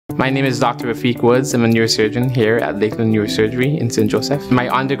My name is Dr. Rafeek Woods. I'm a neurosurgeon here at Lakeland Neurosurgery in St. Joseph. My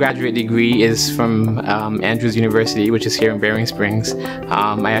undergraduate degree is from Andrews University, which is here in Bering Springs.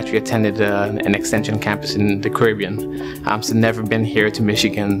 I actually attended an extension campus in the Caribbean, so never been here to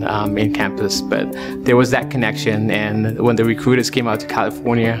Michigan main campus, but there was that connection, and when the recruiters came out to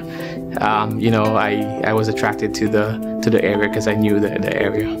California, I was attracted to the area because I knew the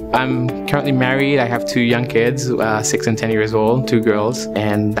area. I'm currently married. I have 2 young kids, 6 and 10 years old, 2 girls,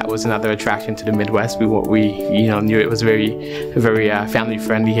 and that was another attraction to the Midwest. We knew it was very family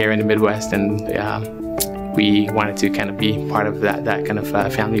friendly here in the Midwest, and we wanted to kind of be part of that kind of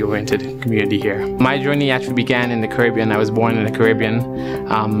family-oriented community here. My journey actually began in the Caribbean. I was born in the Caribbean,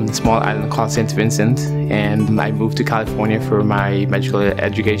 a small island called St. Vincent, and I moved to California for my medical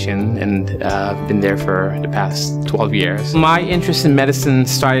education, and I've been there for the past 12 years. My interest in medicine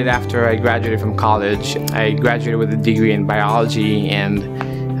started after I graduated from college. I graduated with a degree in biology, and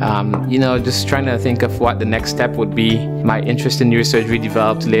just trying to think of what the next step would be. My interest in neurosurgery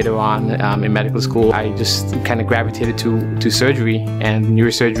developed later on in medical school. I just kind of gravitated to surgery, and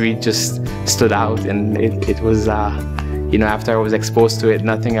neurosurgery just stood out, and it was, after I was exposed to it,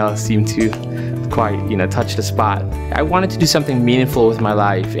 nothing else seemed to quite, touch the spot. I wanted to do something meaningful with my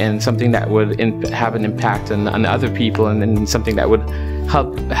life, and something that would have an impact on other people, and something that would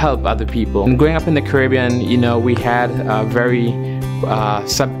help other people. And growing up in the Caribbean, we had very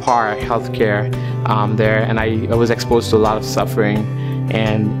subpar healthcare there, and I was exposed to a lot of suffering,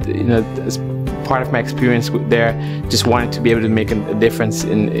 and as part of my experience there, just wanted to be able to make a difference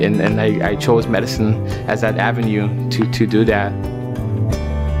and I chose medicine as that avenue to do that.